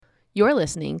You're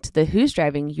listening to the Who's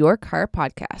Driving Your Car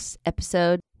podcast,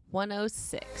 episode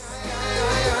 106.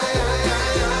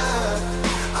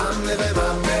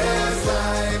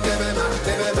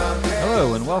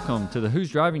 Hello and welcome to the Who's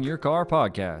Driving Your Car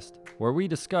podcast, where we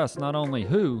discuss not only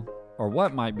who or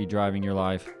what might be driving your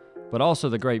life, but also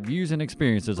the great views and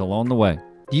experiences along the way.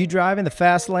 Do you drive in the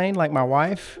fast lane like my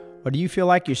wife, or do you feel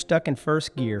like you're stuck in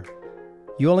first gear?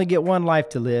 You only get one life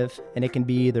to live, and it can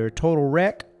be either a total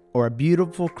wreck or a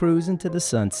beautiful cruise into the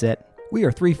sunset. We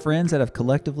are three friends that have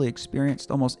collectively experienced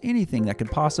almost anything that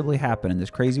could possibly happen in this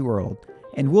crazy world,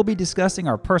 and we'll be discussing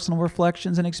our personal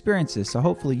reflections and experiences, so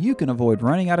hopefully you can avoid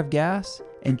running out of gas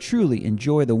and truly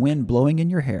enjoy the wind blowing in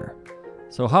your hair.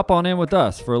 So hop on in with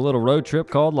us for a little road trip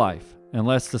called life, and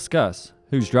let's discuss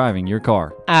who's driving your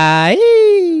car. Aye!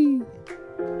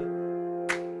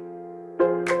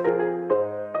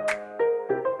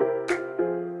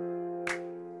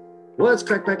 What's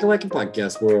crack back like in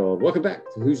podcast world? Welcome back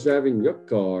to Who's Driving Your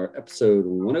Car, episode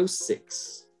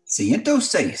 106.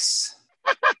 106.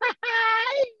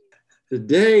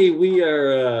 Today we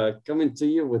are coming to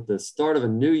you with the start of a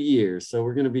new year. So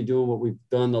we're going to be doing what we've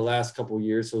done the last couple of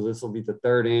years. So this will be the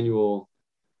third annual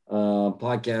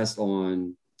podcast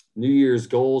on New Year's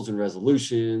goals and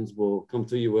resolutions. We'll come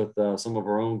to you with some of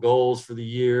our own goals for the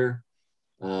year,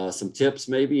 some tips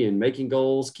maybe in making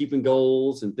goals, keeping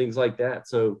goals, and things like that.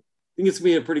 So I think it's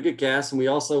going to be a pretty good cast. And we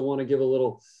also want to give a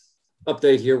little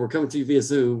update here. We're coming to you via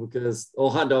Zoom because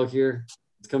old hot dog here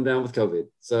has come down with COVID.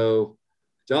 So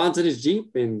John's in his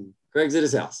Jeep and Greg's at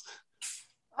his house.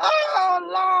 Oh,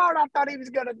 Lord, I thought he was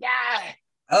going to die.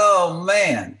 Oh,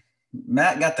 man.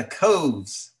 Matt got the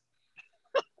coves.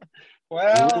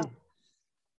 Well,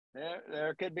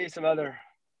 there could be some other,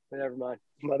 never mind.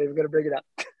 I'm not even going to bring it up.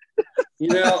 You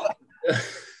know,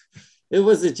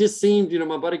 it just seemed,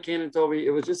 my buddy Cannon told me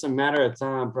it was just a matter of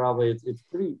time. Probably it's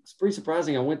pretty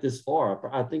surprising. I went this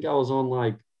far. I think I was on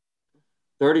like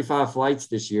 35 flights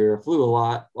this year. I flew a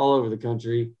lot all over the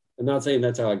country. I'm not saying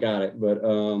that's how I got it, but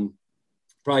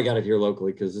probably got it here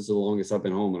locally because this is the longest I've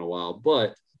been home in a while.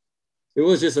 But it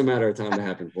was just a matter of time to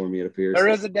happen for me, it appears. There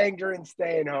is a danger in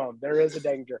staying home. There is a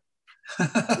danger.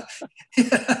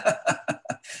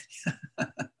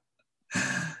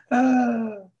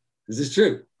 This is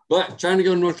true. But trying to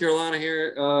go to North Carolina here,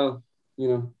 in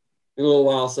a little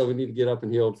while, so we need to get up and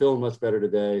healed. Feeling much better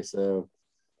today, so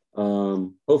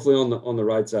hopefully on the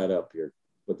right side up here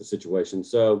with the situation.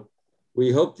 So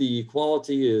we hope the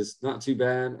quality is not too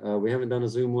bad. We haven't done a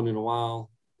Zoom one in a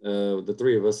while, the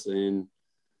three of us, and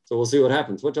so we'll see what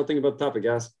happens. What y'all think about the topic,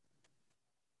 guys?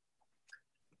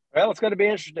 Well, it's going to be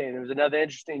interesting. It was another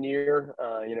interesting year,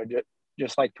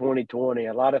 just like 2020.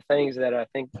 A lot of things that I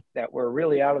think that were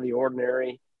really out of the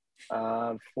ordinary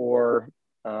for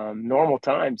normal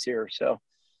times here. So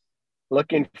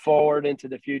looking forward into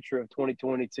the future of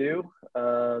 2022.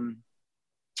 I'm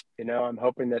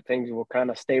hoping that things will kind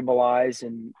of stabilize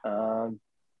and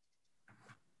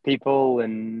people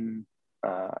and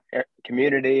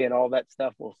community and all that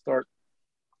stuff will start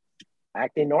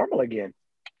acting normal again.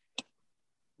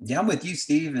 Yeah, I'm with you,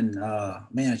 Steve. And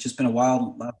man, it's just been a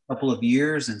wild couple of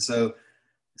years. And so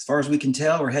as far as we can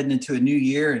tell, we're heading into a new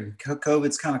year and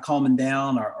COVID's kind of calming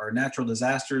down. Our natural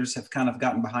disasters have kind of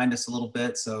gotten behind us a little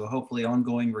bit. So hopefully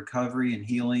ongoing recovery and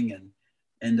healing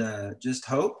and just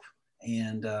hope.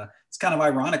 And it's kind of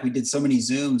ironic. We did so many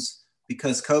Zooms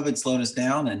because COVID slowed us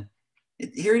down. And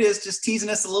here it is, just teasing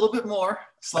us a little bit more,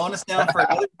 slowing us down for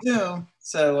another Zoom.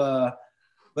 So,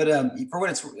 but for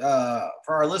what it's for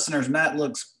our listeners, Matt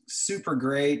looks super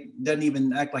great. Doesn't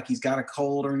even act like he's got a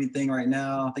cold or anything right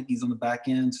now. I think he's on the back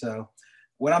end. So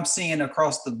what I'm seeing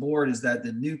across the board is that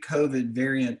the new COVID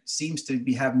variant seems to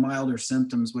have milder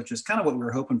symptoms, which is kind of what we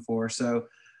were hoping for. So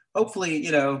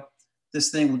hopefully, this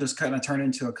thing will just kind of turn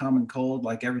into a common cold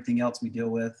like everything else we deal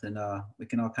with, and we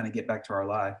can all kind of get back to our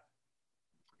life.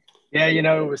 Yeah,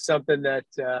 it was something that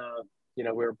we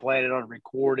were planning on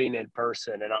recording in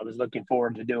person, and I was looking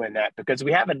forward to doing that because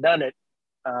we haven't done it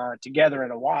together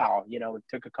in a while. We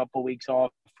took a couple weeks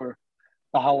off for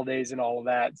the holidays and all of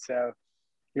that. So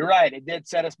you're right. It did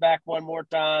set us back one more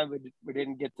time. We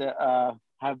didn't get to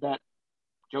have that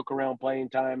joke around playing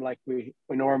time like we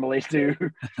normally do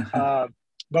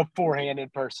beforehand in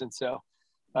person. So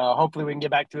hopefully we can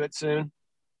get back to it soon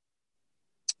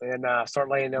and start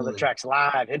laying down the tracks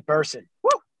live in person. Woo!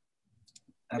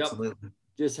 Absolutely. Yep.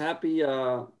 Just happy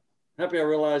I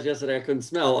realized yesterday I couldn't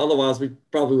smell. Otherwise, we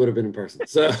probably would have been in person.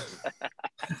 So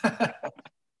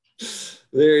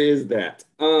there is that.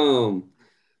 All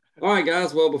right,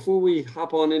 guys. Well, before we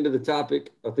hop on into the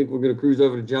topic, I think we're going to cruise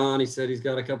over to John. He said he's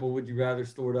got a couple would you rather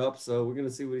stored up. So we're going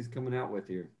to see what he's coming out with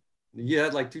here. you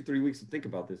had like 2-3 weeks to think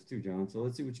about this too, John. So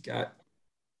let's see what you got.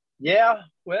 Yeah,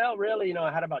 well, really,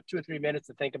 I had about 2 or 3 minutes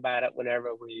to think about it whenever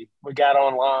we got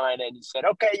online, and you said,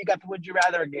 okay, you got the would you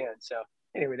rather again. So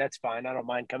anyway, that's fine. I don't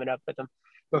mind coming up with them.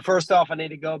 But first off, I need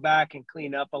to go back and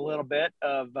clean up a little bit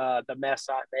of the mess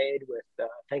I made with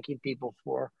thanking people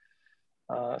for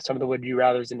some of the would you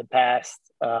rathers in the past.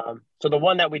 So the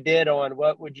one that we did on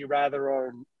what would you rather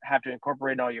or have to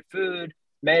incorporate in all your food,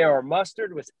 mayo or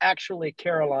mustard, was actually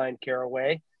Caroline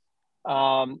Caraway,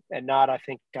 and not, I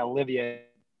think, Olivia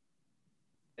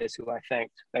is who I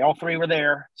thanked. They all three were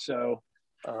there. So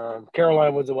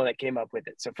Caroline was the one that came up with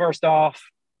it. So first off,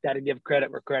 got to give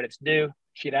credit where credit's due.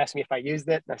 She'd asked me if I used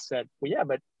it, and I said, well, yeah,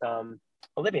 but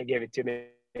Olivia gave it to me.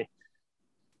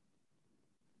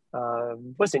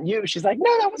 Wasn't you? She's like,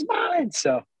 no, that was mine.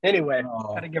 So anyway,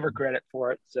 got to give her credit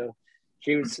for it. So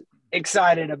she was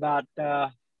excited about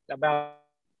that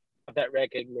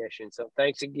recognition. So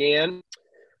thanks again.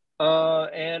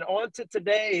 And on to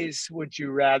today's would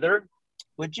you rather.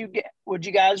 Would you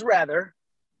guys rather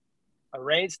a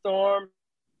rainstorm,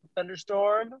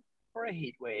 thunderstorm, or a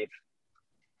heat wave?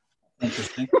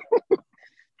 Interesting.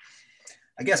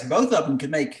 I guess both of them could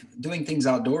make doing things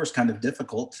outdoors kind of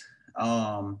difficult.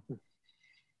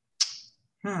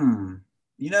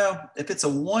 If it's a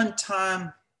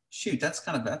one-time shoot, that's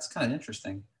kind of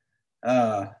interesting.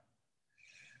 I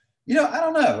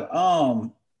don't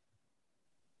know.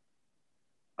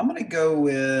 I'm gonna go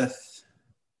with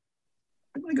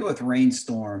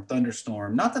rainstorm,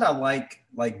 thunderstorm. Not that I like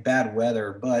bad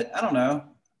weather, but I don't know.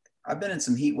 I've been in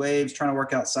some heat waves trying to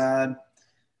work outside.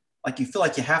 Like you feel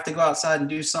like you have to go outside and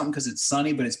do something because it's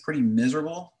sunny, but it's pretty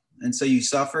miserable. And so you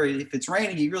suffer. If it's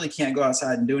raining, you really can't go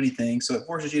outside and do anything. So it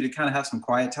forces you to kind of have some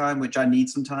quiet time, which I need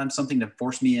sometimes, something to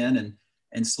force me in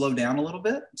and slow down a little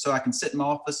bit. So I can sit in my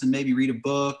office and maybe read a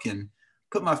book and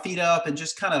put my feet up and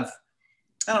just kind of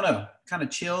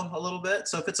chill a little bit.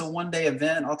 So if it's a one-day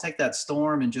event, I'll take that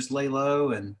storm and just lay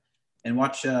low and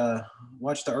watch the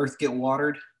earth get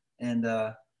watered. And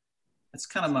that's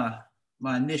kind of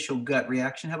my initial gut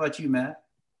reaction. How about you, Matt?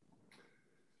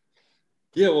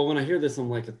 Yeah, well, when I hear this, I'm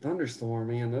like, a thunderstorm,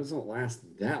 man, those don't last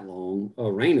that long.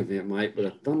 A rain event might, but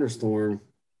a thunderstorm,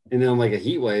 and then I'm like a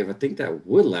heat wave, I think that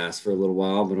would last for a little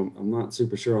while, but I'm not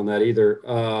super sure on that either.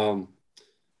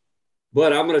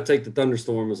 But I'm going to take the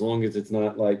thunderstorm as long as it's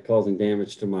not like causing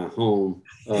damage to my home,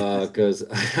 because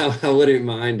I wouldn't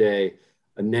mind a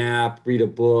nap, read a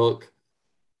book,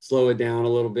 slow it down a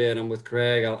little bit. I'm with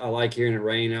Craig. I like hearing it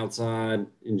rain outside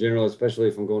in general, especially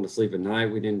if I'm going to sleep at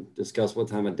night. We didn't discuss what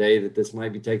time of day that this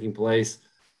might be taking place.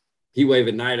 Heat wave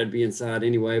at night, I'd be inside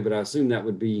anyway, but I assume that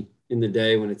would be in the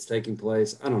day when it's taking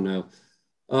place. I don't know.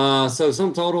 So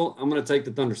sum total, I'm going to take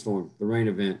the thunderstorm, the rain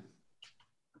event.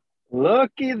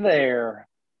 Looky there.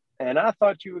 And I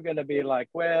thought you were going to be like,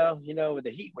 well, with the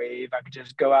heat wave, I could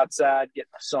just go outside, get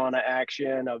the sauna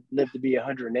action. I've lived to be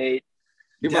 108.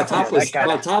 You're my topless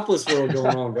world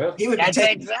going on, bro. He would be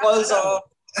taking his clothes off.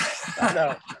 I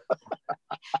know.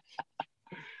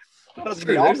 There's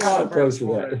a lot of pros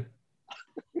for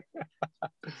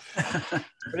that.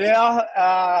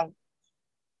 Yeah.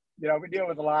 We deal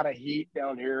with a lot of heat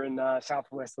down here in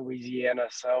Southwest Louisiana.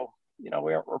 So,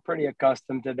 we're pretty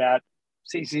accustomed to that.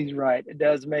 Cece's right. It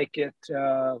does make it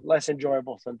less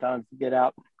enjoyable sometimes to get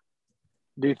out,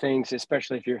 do things,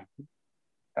 especially if you're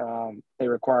they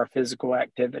require physical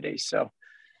activity. So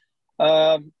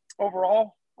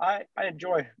overall, I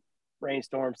enjoy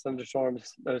rainstorms,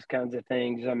 thunderstorms, those kinds of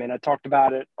things. I mean, I talked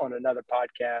about it on another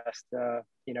podcast.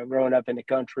 Growing up in the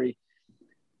country,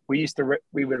 we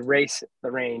would race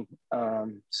the rain.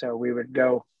 So we would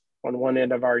go on one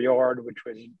end of our yard, which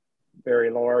was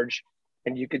very large,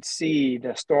 and you could see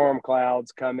the storm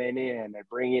clouds coming in and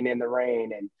bringing in the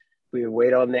rain, and we would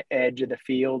wait on the edge of the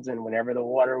fields, and whenever the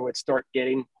water would start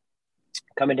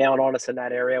coming down on us in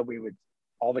that area,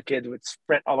 all the kids would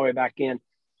sprint all the way back in,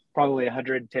 probably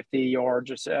 150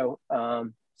 yards or so.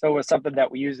 So it was something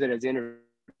that we used it as entertainment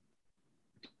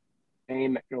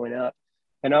growing up.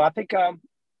 And I think,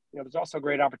 there's also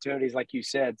great opportunities, like you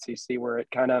said, CC, where it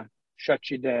kind of shuts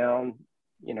you down.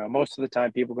 Most of the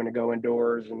time people are going to go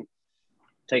indoors and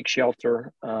take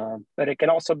shelter, but it can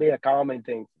also be a calming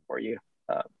thing for you.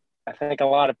 I think a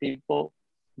lot of people,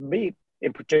 me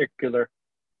in particular,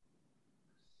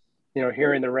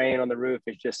 hearing the rain on the roof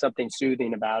is just something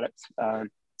soothing about it.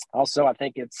 Also, I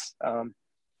think it's kind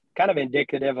of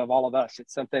indicative of all of us.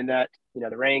 It's something that,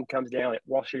 the rain comes down, it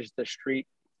washes the street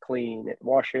clean. It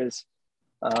washes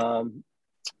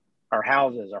our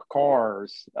houses, our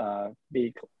cars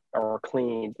are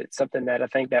cleaned. It's something that I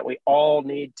think that we all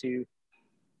need to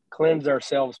cleanse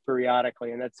ourselves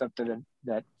periodically. And that's something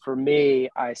that for me,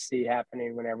 I see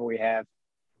happening whenever we have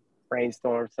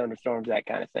rainstorms, thunderstorms, that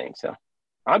kind of thing. So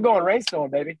I'm going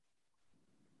rainstorm, baby.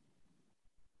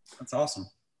 That's awesome.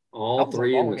 All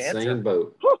three in the same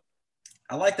boat.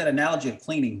 I like that analogy of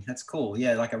cleaning. That's cool.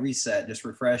 Yeah, like a reset, just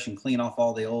refresh and clean off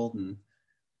all the old and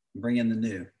bring in the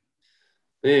new.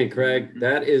 Man, Craig,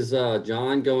 that is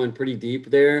John going pretty deep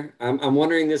there. I'm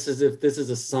wondering if this is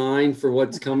a sign for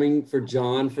what's coming for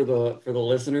John for the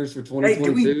listeners for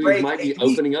 2022. He might be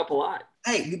opening up a lot.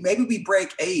 Hey, maybe we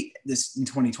break 8 this in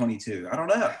 2022. I don't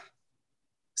know.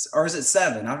 Or is it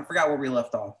 7? I forgot where we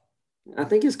left off. I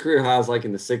think his career high is like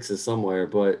in the 6s somewhere,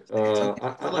 but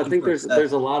I think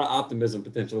there's a lot of optimism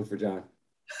potentially for John.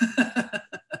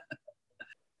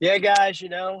 Yeah, guys,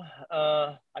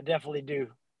 I definitely do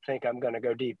think I'm going to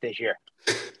go deep this year.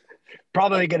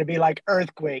 Probably going to be like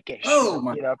earthquake-ish. Oh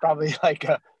my! Probably like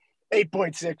a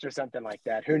 8.6 or something like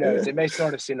that. Who knows? It may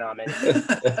start a tsunami.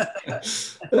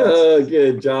 Oh,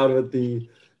 good, John, with the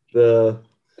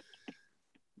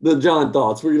John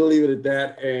thoughts. We're going to leave it at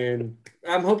that, and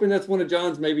I'm hoping that's one of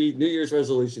John's maybe New Year's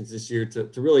resolutions this year to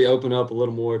really open up a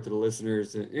little more to the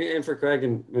listeners and for Craig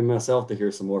and myself to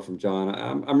hear some more from John.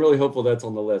 I'm really hopeful that's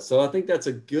on the list. So I think that's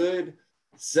a good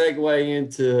segue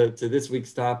into this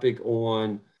week's topic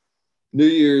on New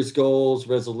Year's goals,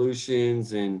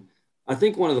 resolutions. And I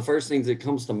think one of the first things that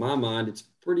comes to my mind, it's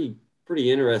pretty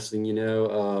interesting.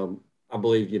 I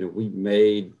believe, we've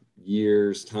made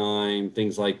years, time,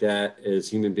 things like that as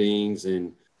human beings.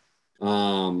 And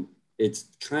it's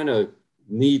kind of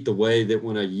neat the way that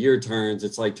when a year turns,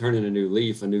 it's like turning a new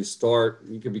leaf, a new start.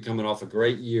 You could be coming off a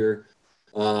great year.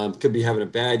 Could be having a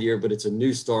bad year, but it's a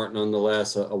new start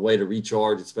nonetheless, a way to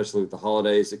recharge, especially with the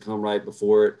holidays that come right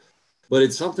before it. But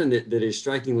it's something that is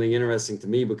strikingly interesting to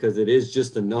me because it is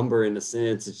just a number in a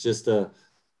sense. It's just a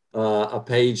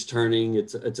page turning.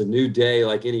 It's a new day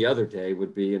like any other day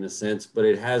would be in a sense, but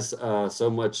it has so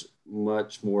much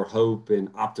more hope and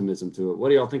optimism to it. What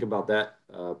do y'all think about that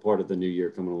part of the new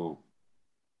year coming along?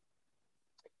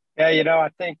 Yeah, I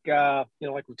think,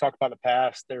 like we talked about in the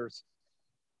past, there's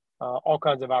all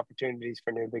kinds of opportunities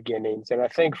for new beginnings. And I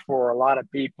think for a lot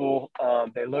of people,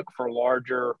 they look for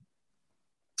larger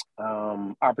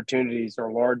opportunities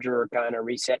or larger kind of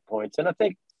reset points. And I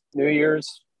think New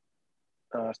Year's,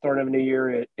 start of a new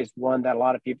year is one that a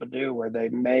lot of people do where they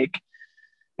make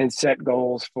and set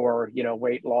goals for,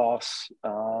 weight loss,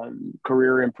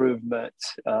 career improvement,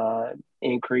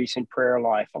 increase in prayer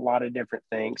life, a lot of different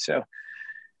things. So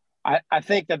I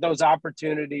think that those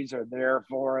opportunities are there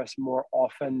for us more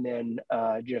often than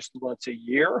just once a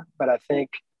year. But I think,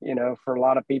 for a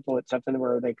lot of people, it's something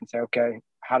where they can say, okay,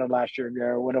 how did last year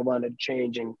go? What do I want to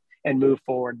change and move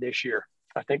forward this year?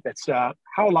 I think that's how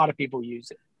a lot of people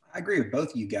use it. I agree with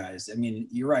both of you guys. I mean,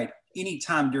 you're right.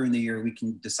 Anytime during the year, we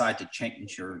can decide to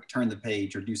change or turn the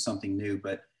page or do something new.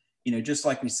 But, just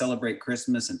like we celebrate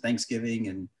Christmas and Thanksgiving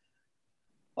and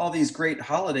all these great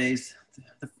holidays,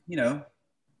 the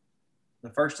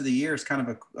first of the year is kind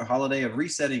of a holiday of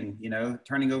resetting,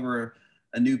 turning over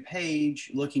a new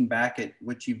page, looking back at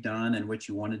what you've done and what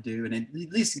you want to do. And it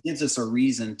at least gives us a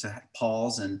reason to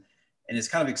pause and it's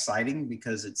kind of exciting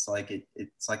because it's like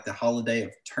the holiday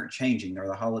of changing or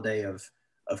the holiday of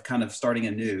kind of starting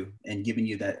anew and giving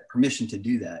you that permission to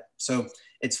do that. So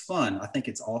it's fun. I think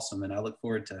it's awesome. And I look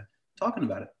forward to talking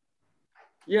about it.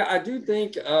 Yeah, I do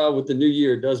think with the new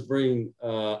year, it does bring a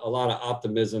lot of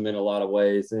optimism in a lot of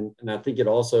ways. And I think it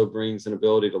also brings an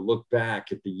ability to look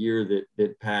back at the year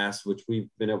that passed, which we've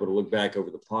been able to look back over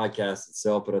the podcast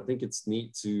itself. But I think it's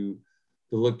neat to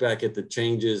look back at the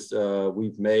changes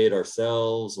we've made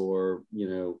ourselves or,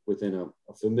 within a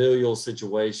familial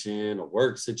situation, a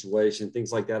work situation,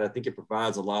 things like that. I think it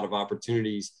provides a lot of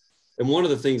opportunities. And one of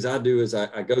the things I do is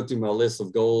I go through my list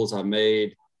of goals I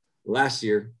made last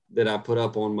year that I put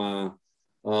up on my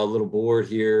little board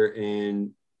here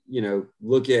and,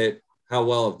 look at how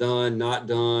well I've done, not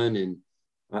done. And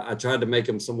I tried to make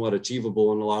them somewhat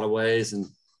achievable in a lot of ways. And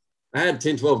I had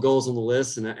 10, 12 goals on the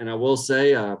list. And I will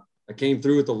say I came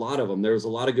through with a lot of them. There was a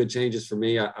lot of good changes for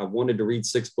me. I wanted to read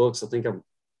 6 books. I think I'm,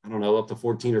 up to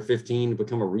 14 or 15 to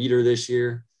become a reader this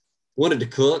year. Wanted to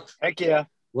cook. Heck yeah.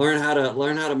 Learn how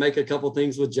to make a couple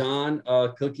things with John,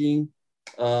 cooking.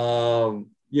 Learn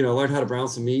how to brown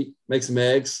some meat, make some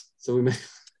eggs. So we made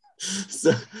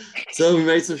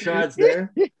some strides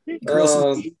there.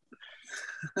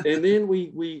 And then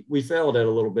we failed at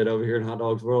a little bit over here in Hot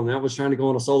Dogs World, and that was trying to go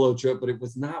on a solo trip, but it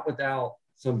was not without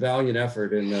some valiant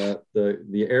effort. And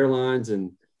the airlines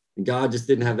and God just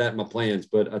didn't have that in my plans.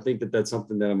 But I think that's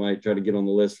something that I might try to get on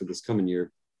the list for this coming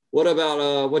year. What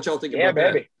about what y'all think about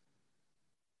baby. that?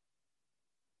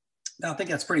 No, I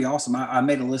think that's pretty awesome. I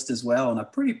made a list as well, and a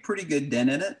pretty good dent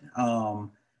in it. A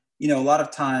lot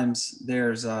of times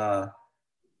there's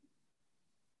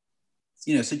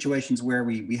situations where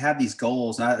we have these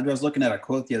goals. And I was looking at a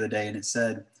quote the other day, and it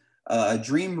said, "A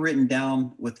dream written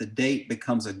down with a date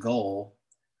becomes a goal.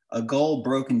 A goal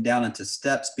broken down into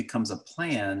steps becomes a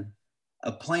plan.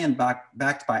 A plan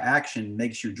backed by action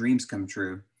makes your dreams come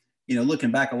true."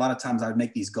 Looking back, a lot of times I would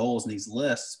make these goals and these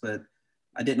lists, but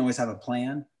I didn't always have a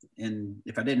plan. And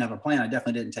if I didn't have a plan, I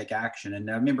definitely didn't take action. And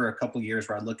I remember a couple of years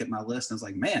where I'd look at my list and I was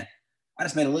like, man, I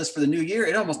just made a list for the new year.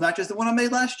 It almost matches the one I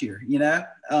made last year,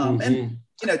 and,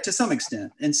 to some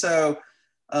extent. And so,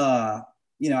 I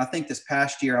think this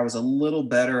past year I was a little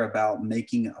better about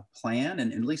making a plan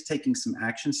and at least taking some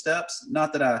action steps.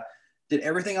 Not that I did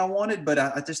everything I wanted, but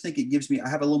I just think I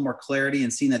have a little more clarity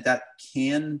and seeing that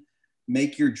can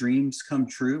make your dreams come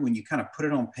true when you kind of put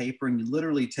it on paper and you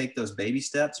literally take those baby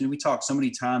steps. We talk so many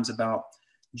times about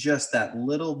just that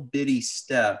little bitty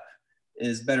step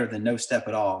is better than no step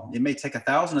at all. It may take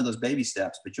 1,000 of those baby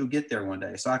steps, but you'll get there one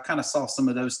day. So I kind of saw some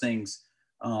of those things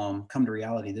come to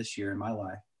reality this year in my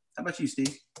life. How about you,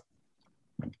 Steve?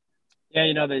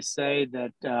 Yeah, they say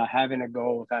that having a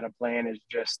goal without a plan is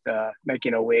just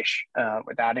making a wish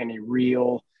without any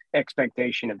real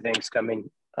expectation of things coming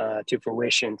to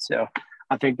fruition. So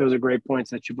I think those are great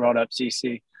points that you brought up,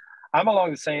 CC. I'm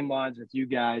along the same lines with you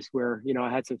guys where, I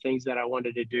had some things that I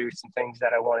wanted to do, some things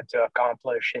that I wanted to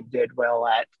accomplish and did well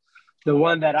at. The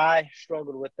one that I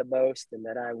struggled with the most and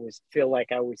that I feel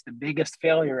like I was the biggest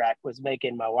failure at was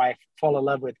making my wife fall in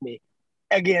love with me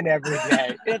again every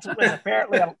day. It's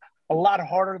apparently a lot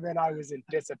harder than I was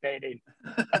anticipating.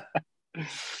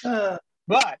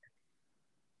 But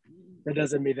that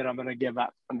doesn't mean that I'm going to give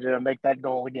up. I'm going to make that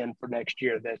goal again for next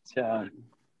year. That,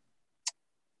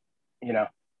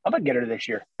 I'm going to get her this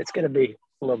year. It's going to be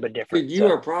a little bit different. You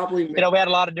are probably, we had a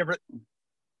lot of different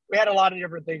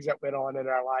things that went on in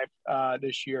our life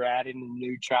this year, adding a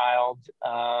new child,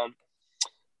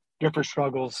 different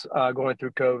struggles going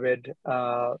through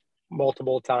COVID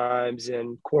multiple times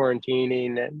and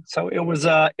quarantining. And so it was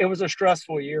a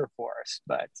stressful year for us,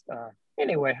 but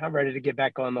anyway, I'm ready to get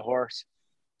back on the horse,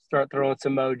 start throwing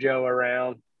some mojo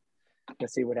around.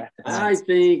 Let's see what happens. I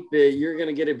think that you're going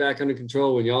to get it back under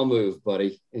control when y'all move,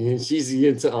 buddy. And she's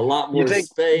into a lot more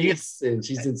space, and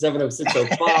she's in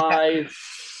 70605.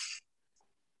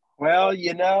 Well,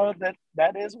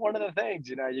 that is one of the things.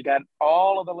 You got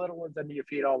all of the little ones under your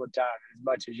feet all the time. As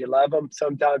much as you love them,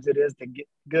 sometimes it is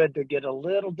good to get a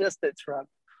little distance from.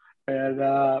 And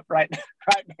right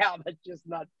now, that's just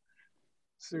not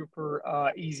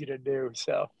super easy to do.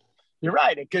 So you're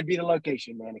right. It could be the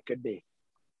location, man. It could be.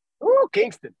 Ooh,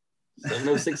 Kingston.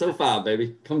 70605,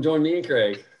 baby. Come join me and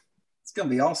Craig. It's going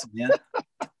to be awesome, man.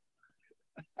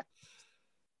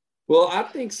 Well, I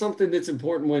think something that's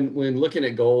important when looking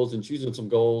at goals and choosing some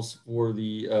goals for the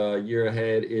year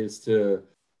ahead is to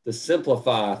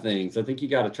simplify things. I think you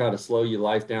got to try to slow your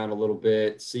life down a little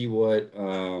bit, see what,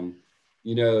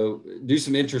 do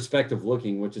some introspective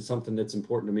looking, which is something that's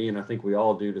important to me. And I think we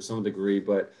all do to some degree,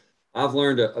 but I've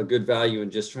learned a good value in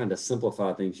just trying to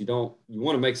simplify things. You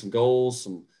want to make some goals,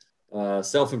 some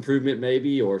self-improvement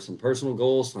maybe, or some personal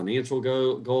goals, financial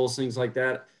goals, things like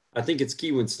that. I think it's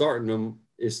key when starting them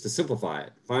is to simplify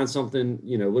it. Find something,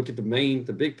 look at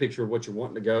the big picture of what you're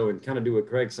wanting to go and kind of do what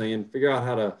Craig's saying, figure out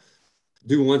how to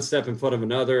do one step in front of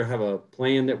another, have a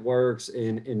plan that works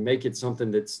and make it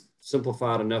something that's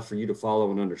simplified enough for you to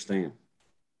follow and understand.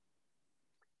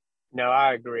 No,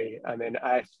 I agree. I mean,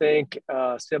 I think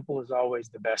simple is always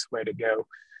the best way to go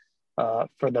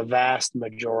for the vast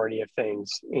majority of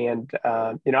things. And,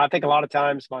 I think a lot of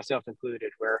times, myself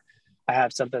included, where I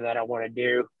have something that I want to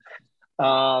do,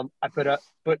 I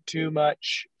put too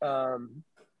much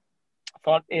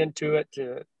thought into it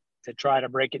to try to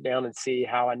break it down and see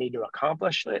how I need to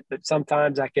accomplish it. But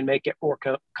sometimes I can make it more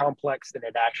complex than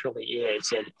it actually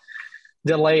is and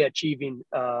delay achieving,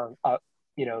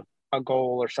 a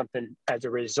goal or something as a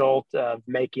result of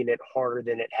making it harder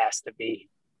than it has to be.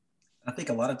 I think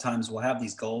a lot of times we'll have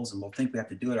these goals and we'll think we have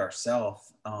to do it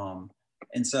ourselves.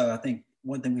 And so I think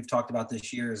one thing we've talked about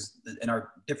this year is in our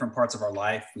different parts of our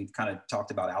life, we've kind of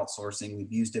talked about outsourcing. We've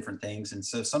used different things. And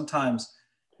so sometimes,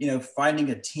 finding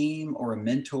a team or a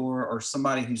mentor or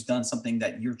somebody who's done something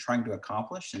that you're trying to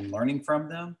accomplish and learning from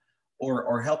them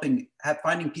or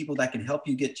finding people that can help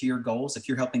you get to your goals if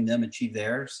you're helping them achieve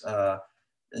theirs.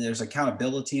 There's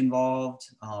accountability involved,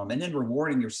 and then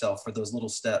rewarding yourself for those little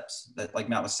steps that, like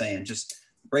Matt was saying, just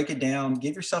break it down,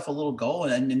 give yourself a little goal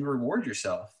and then reward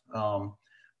yourself.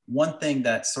 One thing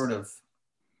that sort of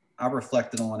I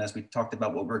reflected on as we talked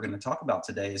about what we're going to talk about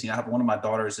today is, I have one of my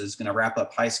daughters is going to wrap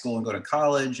up high school and go to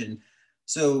college. And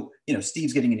so,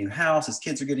 Steve's getting a new house, his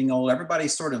kids are getting old,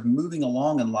 everybody's sort of moving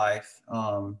along in life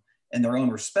in their own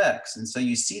respects. And so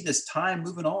you see this time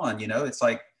moving on, it's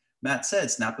like Matt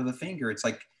said, snap of a finger. It's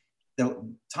like the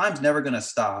time's never going to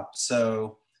stop.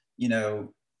 So,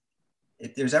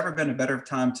 if there's ever been a better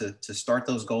time to start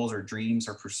those goals or dreams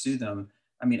or pursue them,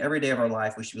 every day of our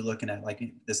life, we should be looking at like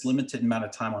this limited amount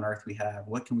of time on earth we have.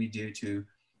 What can we do to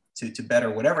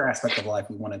better whatever aspect of life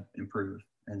we want to improve?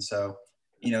 And so,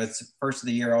 it's the first of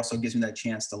the year also gives me that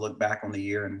chance to look back on the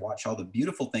year and watch all the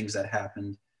beautiful things that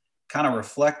happened, kind of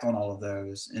reflect on all of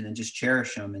those, and then just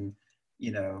cherish them and,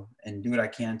 and do what I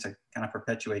can to kind of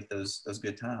perpetuate those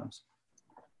good times.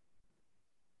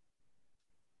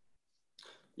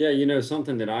 Yeah,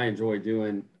 something that I enjoy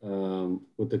doing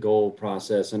with the goal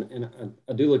process, and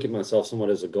I do look at myself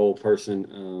somewhat as a goal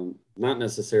person, not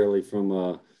necessarily from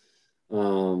a,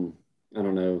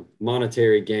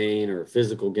 monetary gain or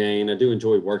physical gain. I do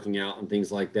enjoy working out and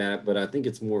things like that, but I think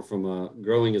it's more from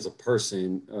growing as a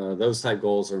person. Those type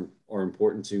goals are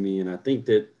important to me, and I think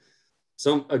that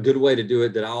a good way to do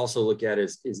it that I also look at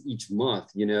is each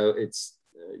month. It's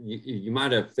you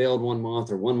might have failed one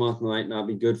month, or one month might not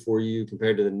be good for you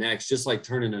compared to the next. Just like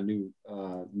turning a new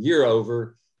year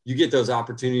over, you get those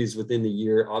opportunities within the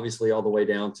year, obviously all the way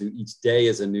down to each day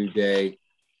is a new day,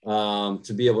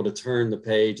 to be able to turn the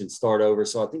page and start over.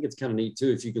 So I think it's kind of neat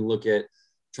too, if you can look at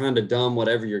trying to dumb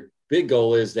whatever your big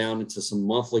goal is down into some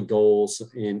monthly goals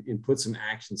and put some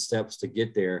action steps to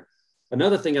get there.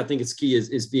 Another thing I think is key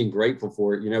is being grateful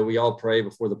for it. We all pray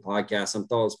before the podcast. I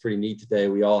thought it was pretty neat today.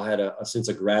 We all had a sense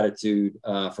of gratitude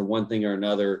for one thing or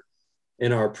another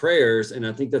in our prayers. And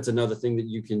I think that's another thing that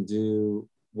you can do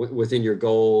within your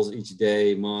goals each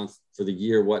day, month, for the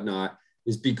year, whatnot,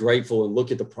 is be grateful and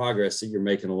look at the progress that you're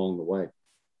making along the way.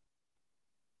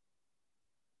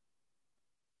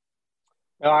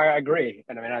 No, I agree.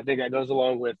 And I think that goes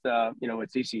along with, what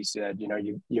CC said.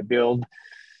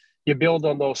 You build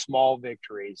on those small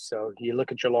victories. So you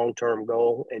look at your long-term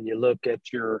goal and you look at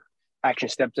your action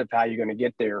steps of how you're going to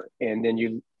get there. And then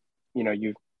you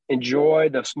enjoy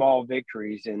the small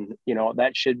victories, and,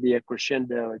 that should be a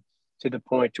crescendo to the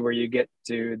point to where you get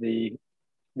to the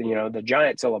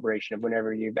giant celebration of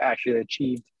whenever you've actually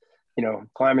achieved,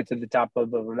 climbing to the top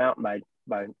of a mountain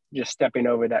by just stepping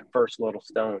over that first little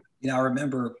stone. I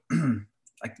remember,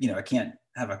 I can't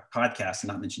have a podcast and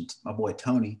not mention my boy,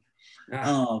 Tony.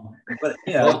 But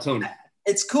Tony.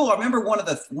 It's cool. I remember one of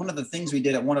the things we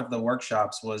did at one of the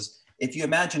workshops was, if you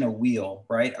imagine a wheel,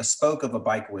 right, a spoke of a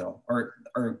bike wheel,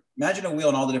 or imagine a wheel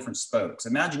and all the different spokes.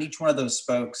 Imagine each one of those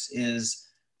spokes is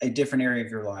a different area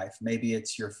of your life. Maybe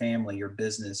it's your family, your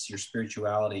business, your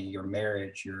spirituality, your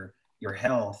marriage, your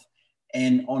health.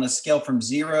 And on a scale from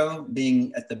 0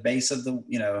 being at the base of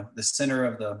the center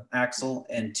of the axle,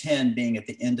 and 10 being at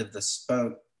the end of the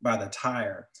spoke by the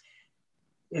tire.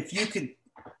 If you could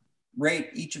rate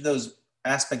each of those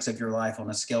aspects of your life on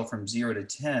a scale from 0 to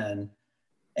 10,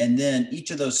 and then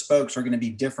each of those spokes are going to be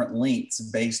different lengths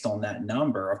based on that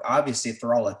number. Obviously, if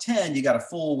they're all a 10, you got a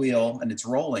full wheel and it's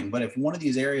rolling. But if one of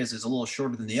these areas is a little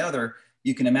shorter than the other,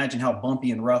 you can imagine how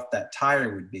bumpy and rough that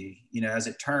tire would be. As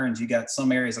it turns, you got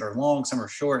some areas that are long, some are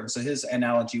short. And so his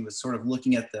analogy was sort of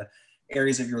looking at the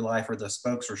areas of your life where the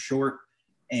spokes are short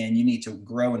and you need to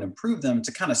grow and improve them to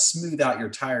kind of smooth out your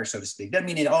tire, so to speak. Doesn't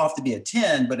mean it all have to be a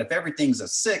 10, but if everything's a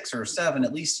 6 or a 7,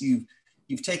 at least you've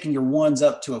taken your 1s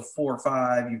up to a 4 or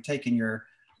 5. You've taken your,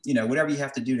 whatever you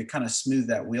have to do to kind of smooth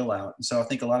that wheel out. And so I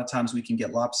think a lot of times we can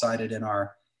get lopsided in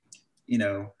our,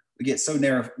 we get so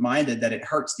narrow-minded that it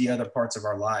hurts the other parts of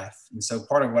our life. And so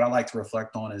part of what I like to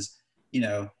reflect on is,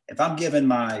 if I'm giving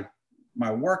my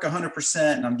work 100%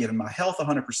 and I'm giving my health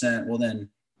 100%, well, then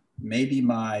maybe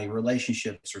my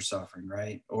relationships are suffering,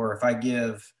 right? Or if I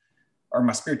give, or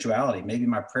my spirituality, maybe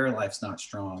my prayer life's not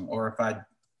strong. Or if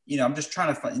I'm just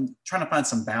trying to find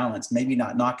some balance, maybe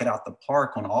not knock it out the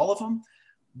park on all of them,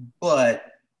 but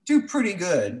do pretty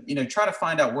good, try to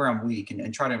find out where I'm weak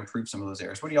and try to improve some of those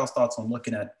areas. What are y'all's thoughts on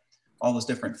looking at all those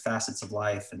different facets of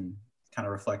life and kind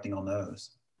of reflecting on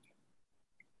those?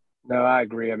 No, I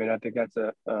agree. I think that's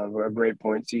a great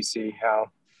point, CC,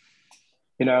 how,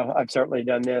 I've certainly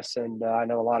done this, and I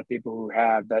know a lot of people who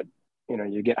have that.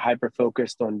 You get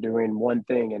hyper-focused on doing one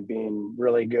thing and being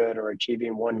really good or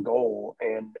achieving one goal.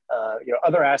 And,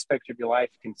 other aspects of your life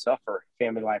can suffer,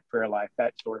 family life, prayer life,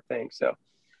 that sort of thing. So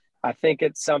I think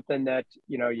it's something that,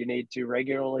 you need to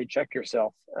regularly check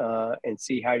yourself and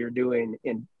see how you're doing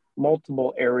in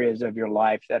multiple areas of your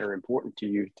life that are important to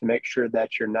you, to make sure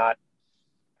that you're not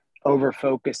over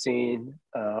focusing,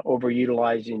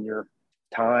 overutilizing your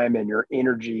time and your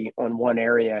energy on one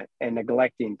area and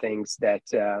neglecting things that,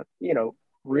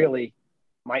 really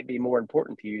might be more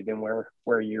important to you than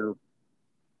where you're,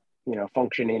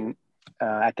 functioning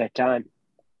at that time.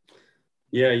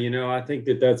 Yeah, I think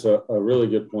that's a really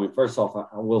good point. First off,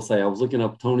 I will say I was looking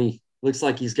up Tony. Looks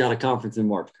like he's got a conference in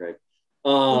March, Craig.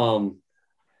 And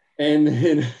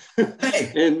then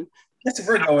Hey, and guess if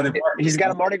we're going in March. He's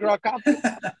got a Mardi Gras conference.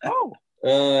 Oh,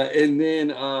 and then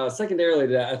secondarily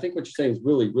to that, I think what you're saying is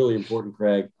really, really important,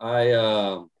 Craig.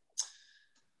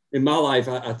 In my life,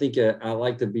 I think I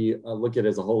like to look at it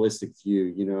as a holistic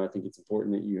view. I think it's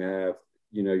important that you have,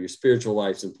 your spiritual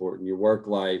life's important, your work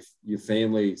life, your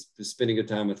family, spending good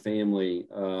time with family,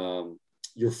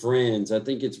 your friends. I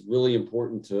think it's really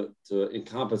important to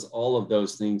encompass all of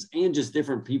those things and just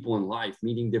different people in life,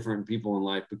 meeting different people in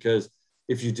life. Because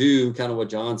if you do kind of what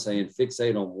John's saying,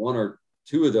 fixate on one or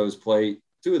two of those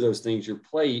things, your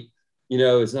plate,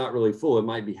 is not really full. It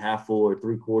might be half full or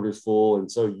 3/4 full. And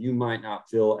so you might not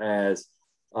feel as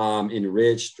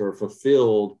enriched or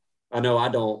fulfilled. I know I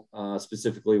don't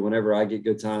specifically whenever I get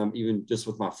good time, even just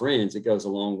with my friends, it goes a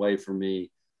long way for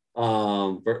me.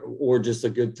 Or just a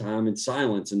good time in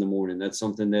silence in the morning. That's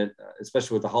something that,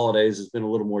 especially with the holidays, has been a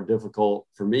little more difficult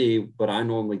for me, but I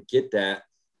normally get that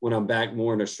when I'm back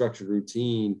more in a structured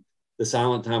routine, the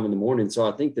silent time in the morning. So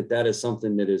I think that is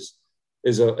something that is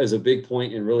a big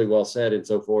point and really well said. And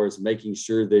so far as making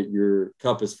sure that your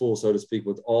cup is full, so to speak,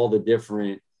 with all the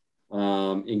different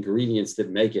ingredients that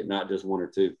make it, not just one or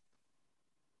two.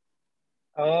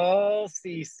 Oh,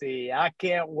 CC, I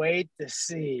can't wait to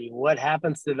see what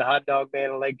happens to the hot dog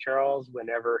man of Lake Charles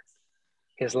whenever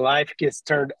his life gets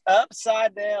turned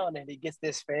upside down and he gets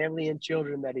this family and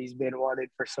children that he's been wanting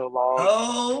for so long.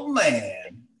 Oh,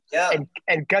 man. Yeah.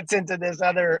 And cuts into this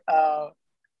other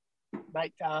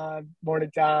nighttime,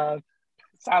 morning time,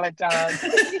 silent time.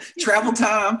 Travel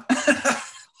time.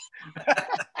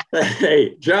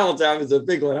 Hey, travel time is a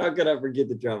big one. How could I forget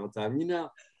the travel time?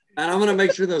 And I'm going to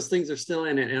make sure those things are still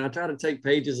in it. And I try to take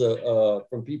pages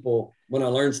from people when I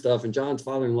learn stuff. And John's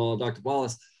father-in-law, Dr.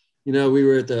 Wallace, we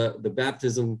were at the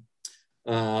baptism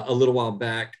a little while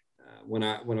back when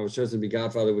I was chosen to be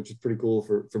godfather, which was pretty cool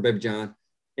for baby John.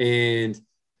 And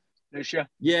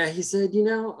yeah, he said,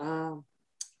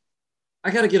 I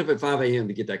got to get up at 5 a.m.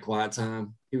 to get that quiet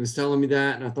time. He was telling me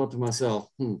that. And I thought to myself,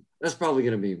 that's probably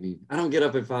going to be me. I don't get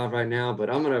up at 5 right now, but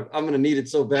I'm going to need it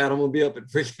so bad. I'm going to be up at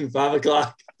freaking 5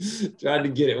 o'clock trying to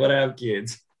get it when I have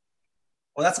kids.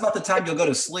 Well, that's about the time you'll go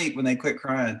to sleep when they quit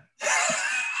crying.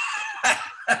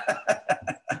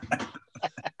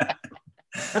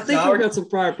 I think we've got some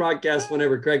prior podcasts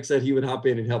whenever Craig said he would hop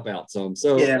in and help out some.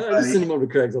 So yeah, just send him over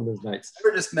to Craig's on those nights.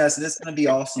 We're just messing. It's going to be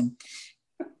awesome.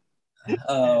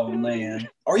 Oh, man.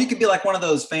 Or you could be like one of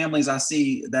those families I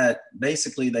see that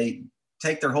basically they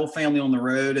take their whole family on the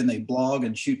road and they blog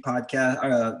and shoot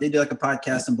podcasts. They do like a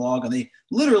podcast and blog, and they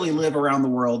literally live around the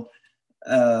world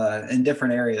in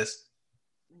different areas.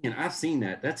 And I've seen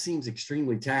that. That seems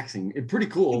extremely taxing. It's pretty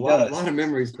cool. A lot of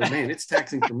memories, but man, it's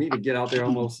taxing for me to get out there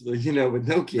almost, with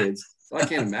no kids. So I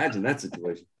can't imagine that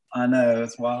situation. I know,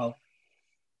 it's wild.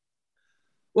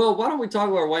 Well, why don't we talk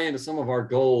our way into some of our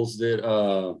goals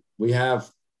that we have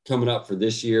coming up for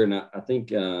this year? And I think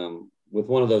with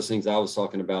one of those things I was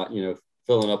talking about,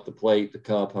 filling up the plate, the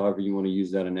cup, however you want to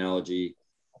use that analogy,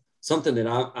 something that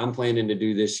I'm planning to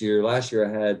do this year. Last year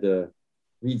I had to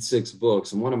read 6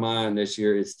 books. And one of mine this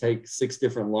year is take 6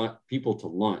 different people to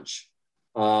lunch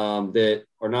that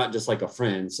are not just like a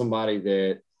friend, somebody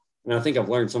that, and I think I've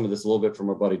learned some of this a little bit from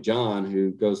our buddy John,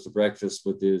 who goes to breakfast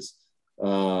with his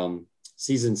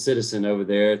seasoned citizen over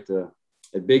there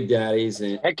at Big Daddy's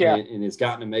and has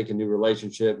gotten to make a new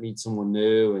relationship, meet someone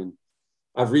new. And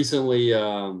I've recently,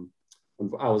 I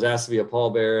was asked to be a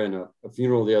pallbearer in a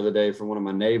funeral the other day for one of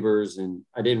my neighbors. And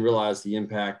I didn't realize the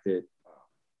impact that,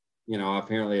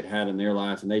 apparently it had in their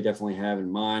life, and they definitely have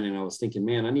in mine. And I was thinking,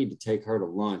 man, I need to take her to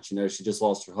lunch. She just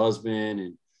lost her husband.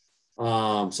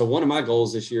 And so one of my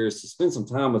goals this year is to spend some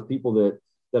time with people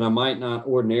that I might not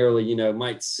ordinarily,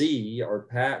 might see or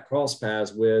cross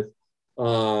paths with,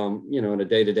 in a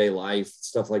day-to-day life,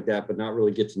 stuff like that, but not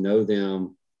really get to know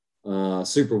them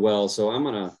super well. So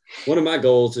one of my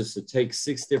goals is to take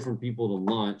 6 different people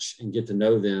to lunch and get to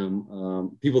know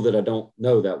them, people that I don't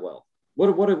know that well.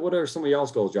 What are some of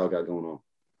y'all's goals y'all got going on?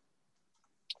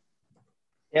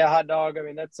 Yeah, hot dog. I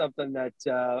mean, that's something that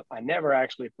I never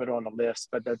actually put on the list,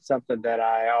 but that's something that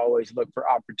I always look for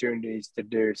opportunities to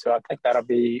do. So I think that'll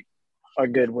be a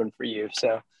good one for you.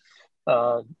 So,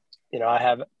 I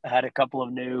have had a couple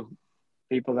of new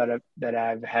people that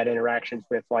I've had interactions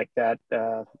with, like that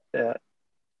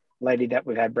lady that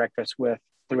we've had breakfast with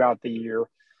throughout the year.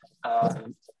 I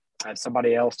have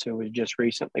somebody else who was just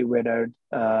recently widowed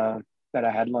that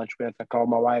I had lunch with. I called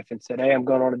my wife and said, "Hey, I'm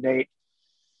going on a date."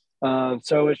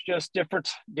 So it's just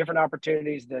different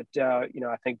opportunities that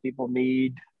I think people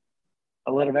need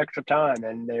a little extra time,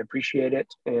 and they appreciate it.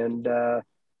 And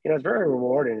it's very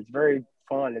rewarding. It's very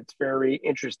fun. It's very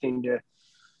interesting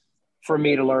for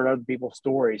me to learn other people's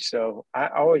stories. So I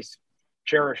always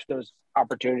cherish those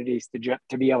opportunities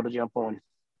to be able to jump on.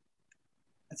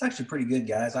 That's actually pretty good,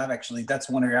 guys. That's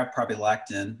one area I've probably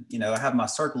lacked in. I have my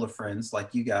circle of friends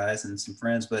like you guys and some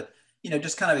friends, but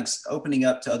just kind of opening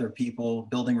up to other people,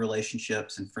 building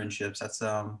relationships and friendships.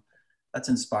 That's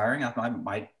inspiring. I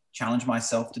might challenge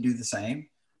myself to do the same.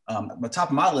 The top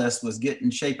of my list was get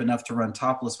in shape enough to run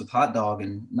topless with Hot Dog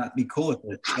and not be cool with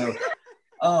it. So,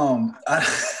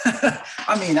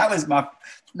 that was my.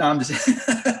 No, I'm just.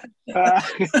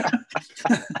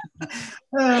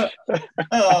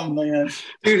 Oh man,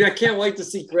 dude! I can't wait to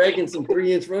see Greg in some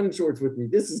 3-inch running shorts with me.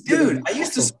 This is dude. I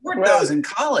used to sport those in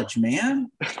college, man.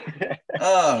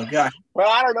 Oh gosh. Well,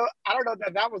 I don't know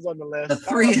that was on the list. The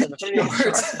 3-inch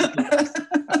shorts.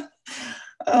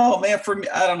 Oh man, for me,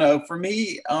 I don't know. For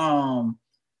me, I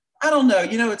don't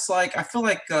know. It's like I feel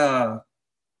like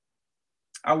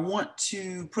I want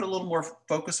to put a little more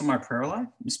focus on my prayer life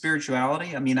and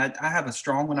spirituality. I have a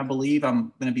strong one. I believe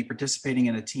I'm going to be participating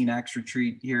in a Teen Acts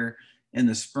retreat here in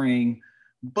the spring,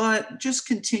 but just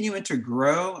continuing to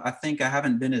grow. I think I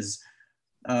haven't been as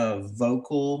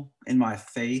vocal in my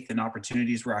faith and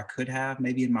opportunities where I could have,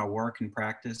 maybe in my work and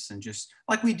practice, and just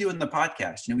like we do in the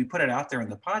podcast. We put it out there in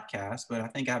the podcast, but I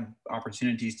think I have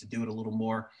opportunities to do it a little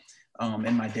more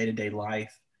in my day-to-day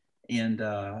life. And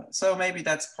so maybe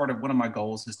that's part of one of my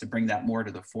goals, is to bring that more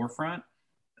to the forefront,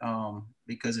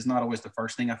 because it's not always the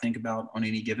first thing I think about on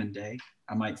any given day.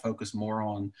 I might focus more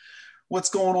on what's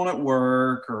going on at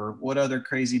work or what other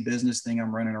crazy business thing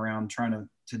I'm running around trying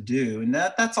to do. And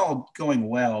that's all going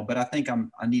well, but I think I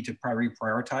need to probably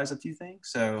reprioritize a few things.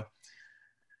 So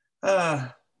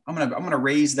I'm gonna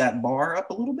raise that bar up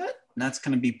a little bit, and that's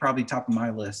going to be probably top of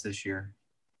my list this year.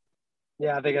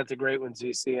 Yeah, I think that's a great one,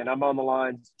 CC. And I'm on the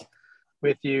line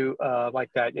with you like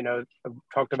that. I've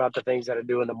talked about the things that I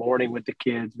do in the morning with the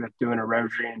kids, with doing a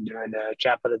rosary and doing a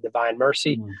Chapel of Divine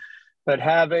Mercy. Mm-hmm. But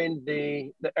having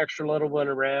the extra little one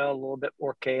around, a little bit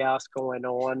more chaos going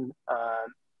on,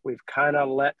 we've kind of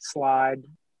let slide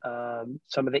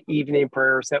some of the evening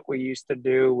prayers that we used to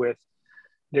do with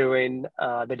doing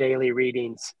the daily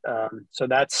readings. So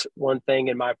that's one thing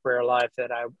in my prayer life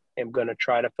that I am going to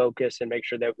try to focus and make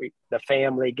sure that the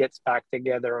family gets back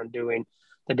together on doing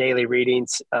the daily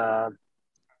readings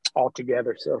all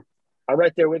together. So I'm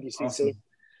right there with you, CC. Awesome.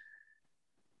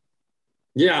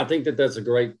 Yeah, I think that's a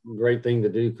great thing to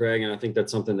do, Craig. And I think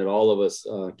that's something that all of us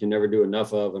can never do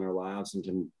enough of in our lives,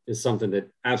 and is something that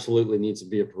absolutely needs to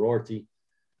be a priority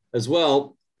as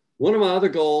well. One of my other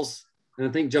goals, and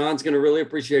I think John's going to really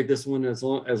appreciate this one as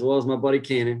well as my buddy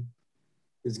Cannon,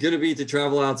 is going to be to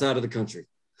travel outside of the country.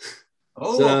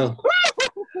 Oh, so,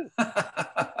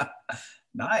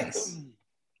 nice.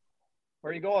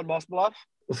 Where are you going, Moss Bluff?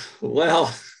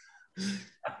 Well,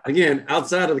 again,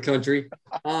 outside of the country.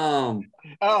 I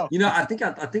think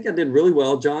I did really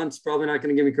well. John's probably not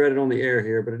going to give me credit on the air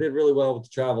here, but I did really well with the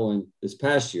traveling this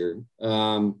past year.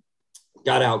 Got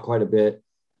out quite a bit.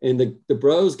 And the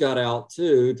bros got out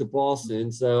too, to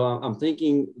Boston. So I'm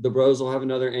thinking the bros will have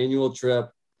another annual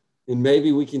trip, and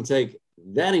maybe we can take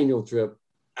that annual trip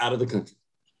out of the country.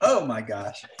 Oh my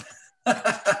gosh.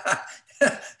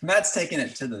 Matt's taking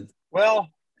it to the. Well,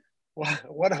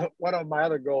 one of my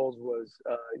other goals was,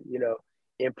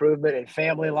 improvement in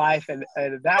family life. And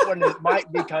that one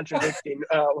might be contradicting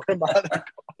one of my other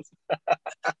goals.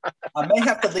 I may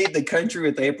have to leave the country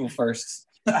with April 1st.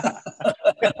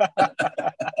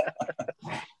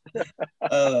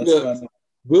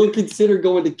 We'll consider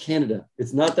going to Canada.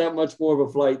 It's not that much more of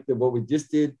a flight than what we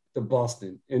just did to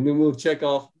Boston, and then we'll check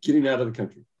off getting out of the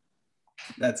country.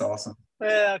 That's awesome.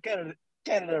 Well,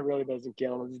 Canada really doesn't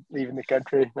count as leaving the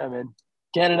country.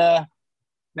 Canada,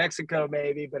 Mexico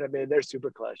maybe, but they're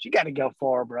super close. You got to go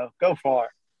far, bro. Go far.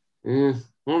 I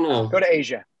don't know. Go to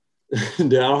Asia.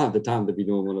 Dude, I don't have the time to be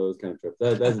doing one of those kind of trips.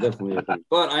 That's definitely a thing.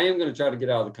 But I am going to try to get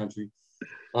out of the country.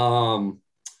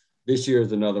 This year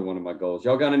is another one of my goals.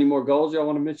 Y'all got any more goals y'all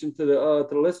want to mention to the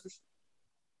listeners?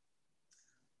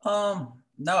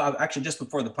 No, actually, just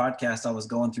before the podcast, I was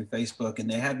going through Facebook, and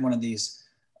they had one of these,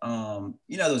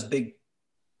 those big.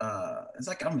 It's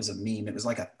like it was a meme. It was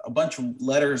like a bunch of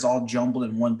letters all jumbled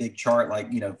in one big chart,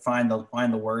 like find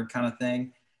the word kind of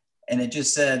thing. And it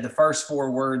just said the first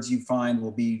 4 words you find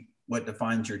will be what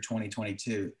defines your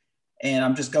 2022. And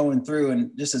I'm just going through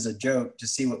and just as a joke to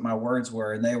see what my words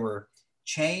were. And they were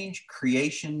change,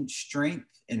 creation, strength,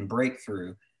 and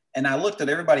breakthrough. And I looked at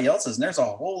everybody else's and there's a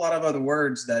whole lot of other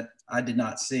words that I did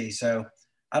not see. So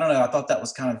I don't know. I thought that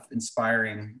was kind of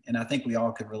inspiring. And I think we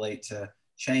all could relate to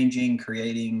changing,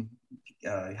 creating,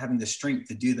 having the strength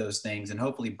to do those things and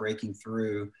hopefully breaking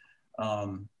through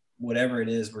whatever it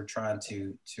is we're trying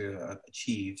to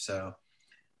achieve. So,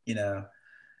 you know,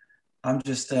 I'm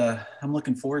just, I'm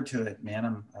looking forward to it,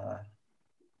 man.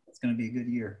 It's going to be a good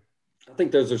year. I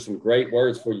think those are some great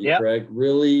words for you, Craig.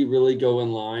 Really, really go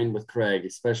in line with Craig,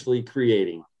 especially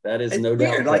creating. That is no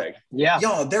doubt, Craig. Like,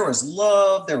 y'all, there was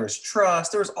love, there was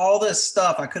trust, there was all this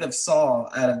stuff I could have saw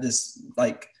out of this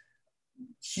like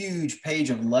huge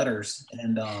page of letters,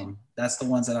 and that's the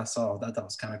ones that I saw. That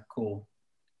was kind of cool.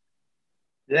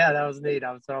 Yeah, that was neat.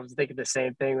 I was thinking the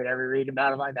same thing whenever we read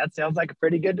about it. Like, that sounds like a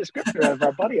pretty good descriptor of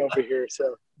our buddy over here.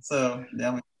 So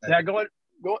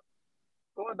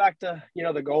going back to, you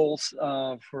know, the goals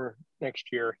for next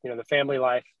year, you know, the family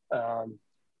life,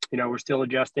 you know, we're still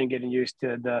adjusting, getting used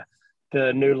to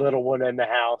the new little one in the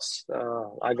house.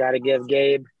 I got to give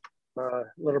Gabe, my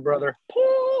little brother,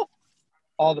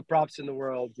 all the props in the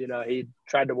world. You know, he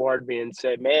tried to warn me and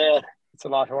said, man, it's a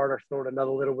lot harder throwing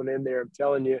another little one in there. I'm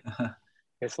telling you,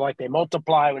 it's like they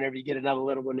multiply whenever you get another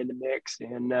little one in the mix.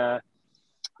 And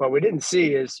what we didn't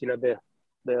see is, you know,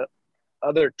 the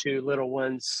other 2 little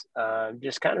ones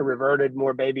just kind of reverted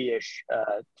more babyish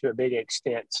to a big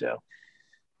extent. So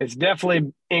it's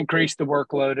definitely increased the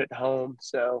workload at home.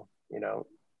 So, you know,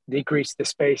 decreased the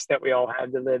space that we all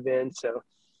have to live in. So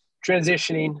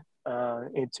transitioning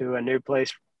into a new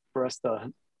place for us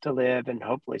to live and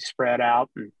hopefully spread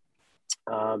out and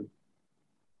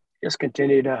just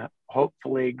continue to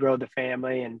hopefully grow the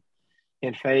family and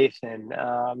in faith and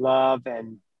love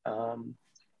and,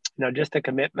 you know, just a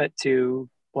commitment to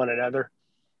one another,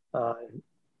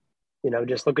 you know,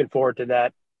 just looking forward to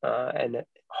that and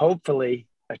hopefully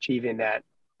achieving that.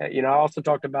 You know, I also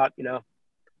talked about, you know,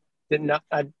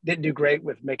 I didn't do great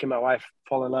with making my wife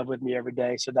fall in love with me every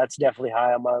day. So that's definitely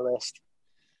high on my list.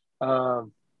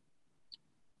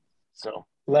 So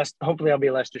hopefully I'll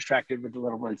be less distracted with the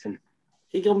little ones and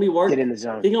He's gonna be working. Get in the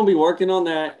zone. He's gonna be working on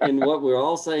that, and what we're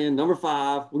all saying, number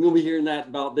 5. We're gonna be hearing that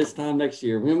about this time next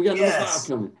year. We got number 5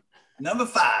 coming. Number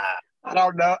 5. I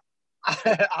don't know.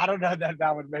 I don't know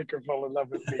that would make her fall in love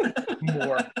with me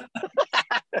more.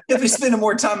 If we spending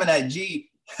more time in that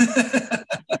Jeep.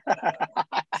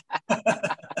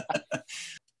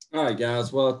 All right,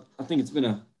 guys. Well, I think it's been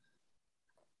a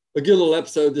good little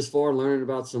episode this far, learning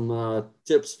about some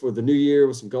tips for the new year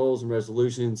with some goals and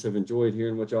resolutions. Have enjoyed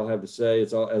hearing what y'all have to say.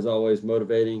 It's as always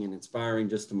motivating and inspiring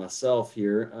just to myself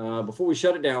here. Before we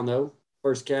shut it down, though,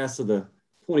 first cast of the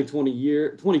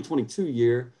 2022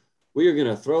 year, we are going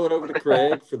to throw it over to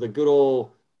Craig for the good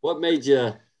old what made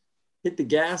you hit the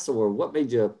gas or what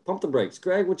made you pump the brakes.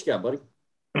 Craig, what you got, buddy?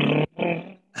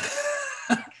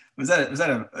 was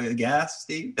that a gas,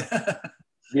 Steve?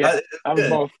 Yeah, I was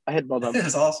both. I hit both of them. It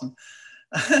was awesome.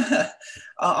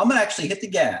 I'm going to actually hit the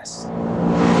gas.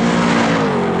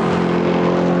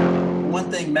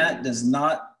 One thing Matt does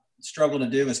not struggle to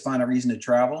do is find a reason to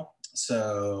travel.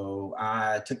 So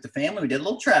I took the family. We did a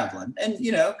little traveling. And,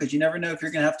 you know, because you never know if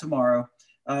you're going to have tomorrow.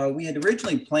 We had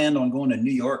originally planned on going to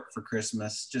New York for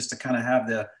Christmas just to kind of have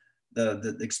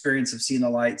the experience of seeing the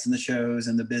lights and the shows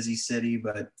and the busy city.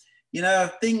 But you know,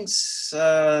 things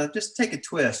just take a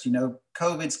twist. You know,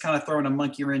 COVID's kind of throwing a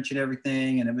monkey wrench in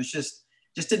everything, and it was just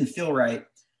didn't feel right.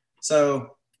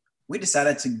 So we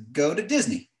decided to go to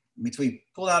Disney. We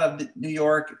pulled out of New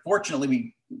York.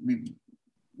 Fortunately, we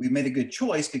made a good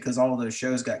choice because all of those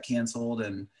shows got canceled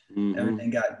and everything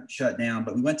got shut down.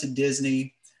 But we went to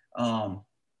Disney and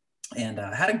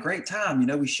had a great time. You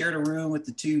know, we shared a room with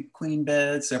the 2 queen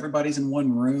beds. So everybody's in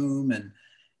one room, and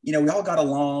you know, we all got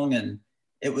along and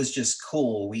it was just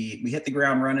cool. We hit the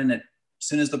ground running as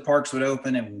soon as the parks would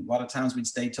open, and a lot of times we'd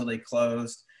stay till they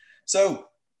closed. So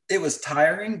it was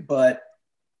tiring, but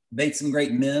made some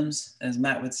great memes, as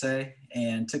Matt would say,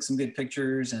 and took some good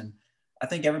pictures. And I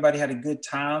think everybody had a good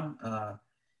time.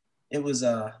 It was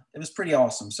pretty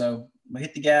awesome. So we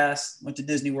hit the gas, went to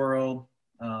Disney World,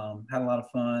 had a lot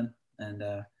of fun, and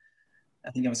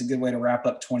I think it was a good way to wrap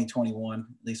up 2021,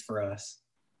 at least for us.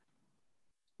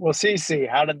 Well, CC,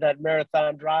 how did that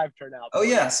marathon drive turn out? Oh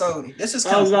yeah, so this is.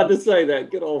 I was about to say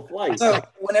that good old flight. So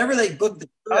whenever they booked the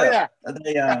trip,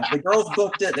 the girls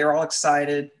booked it. They were all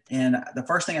excited, and the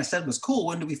first thing I said was, "Cool,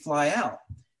 when do we fly out?"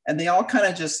 And they all kind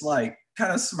of just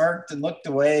smirked and looked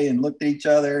away and looked at each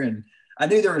other, and I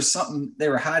knew there was something they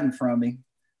were hiding from me.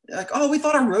 Like, oh, we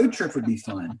thought a road trip would be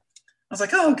fun. I was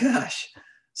like, oh gosh.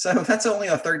 So that's only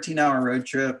a 13-hour road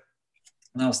trip.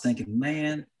 And I was thinking,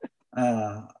 man,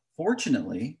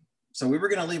 fortunately, so we were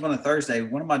going to leave on a Thursday.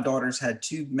 One of my daughters had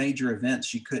 2 major events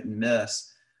she couldn't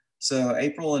miss. So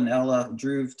April and Ella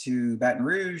drove to Baton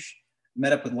Rouge,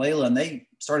 met up with Layla, and they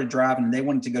started driving, and they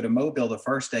wanted to go to Mobile the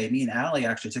first day. Me and Allie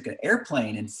actually took an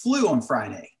airplane and flew on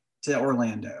Friday to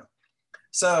Orlando.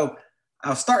 So I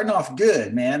was starting off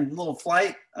good, man. Little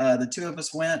flight. The 2 of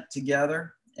us went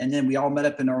together, and then we all met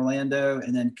up in Orlando.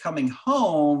 And then coming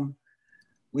home,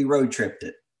 we road tripped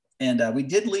it. And we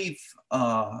did leave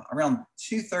around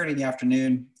 2:30 in the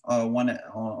afternoon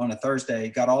on a Thursday,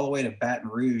 got all the way to Baton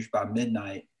Rouge by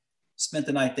midnight, spent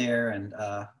the night there, and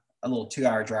a little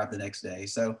 2-hour drive the next day.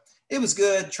 So it was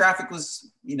good. Traffic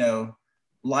was,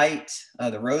 light.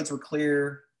 The roads were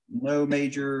clear, no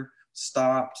major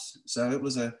stops. So it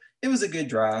was a good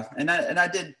drive. And I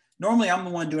did, normally I'm the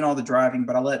one doing all the driving,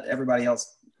 but I let everybody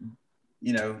else,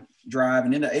 drive.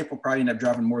 And April probably ended up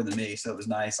driving more than me. So it was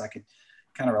nice. I could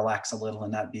kind of relax a little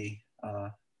and not be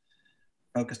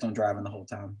focused on driving the whole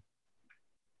time.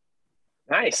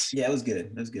 Nice. Yeah, it was good.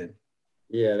 It was good.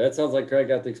 Yeah, that sounds like Craig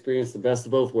got to experience the best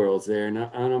of both worlds there, and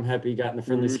I'm happy he got in the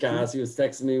friendly skies. He was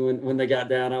texting me when they got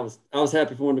down. I was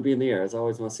happy for him to be in the air. As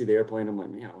always, when I see the airplane, I'm like,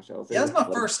 man, I wish I was there. Yeah, that was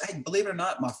my first. Hey, believe it or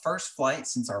not, my first flight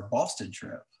since our Boston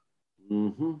trip.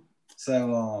 Mm-hmm.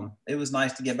 So it was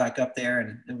nice to get back up there,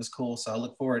 and it was cool. So I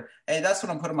look forward. Hey, that's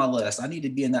what I'm putting on my list. I need to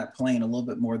be in that plane a little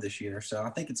bit more this year. So I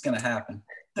think it's going to happen.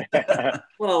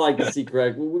 What I like to see,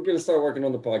 Craig, we're going to start working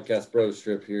on the Podcast Bros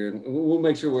trip here, and we'll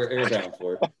make sure we're airbound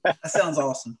for it. That sounds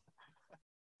awesome.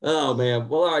 Oh, man.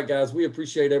 Well, all right, guys, we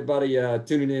appreciate everybody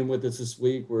tuning in with us this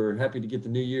week. We're happy to get the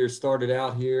new year started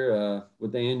out here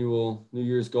with the annual New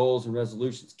Year's goals and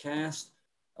resolutions cast.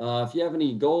 If you have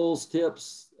any goals,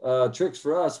 tips, tricks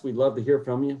for us, we'd love to hear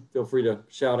from you. Feel free to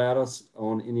shout at us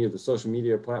on any of the social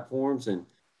media platforms. And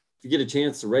if you get a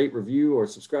chance to rate, review, or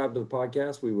subscribe to the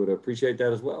podcast, we would appreciate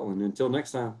that as well. And until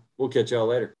next time, we'll catch y'all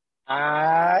later.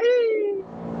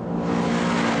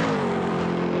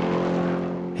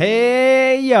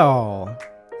 Hey, y'all.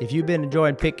 If you've been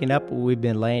enjoying picking up what we've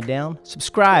been laying down,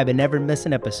 subscribe and never miss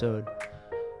an episode.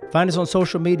 Find us on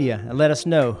social media and let us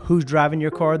know who's driving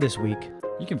your car this week.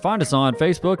 You can find us on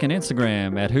Facebook and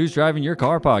Instagram at Who's Driving Your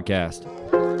Car Podcast.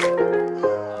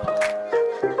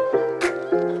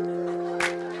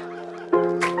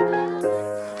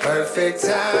 Perfect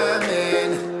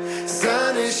timing,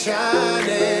 sun is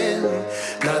shining,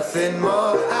 nothing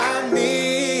more I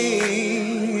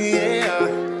need, yeah.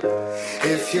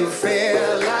 If you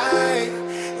feel like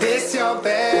this your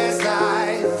best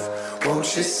life,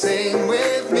 won't you sing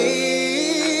with me?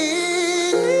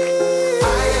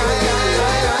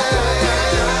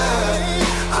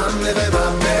 I'm living my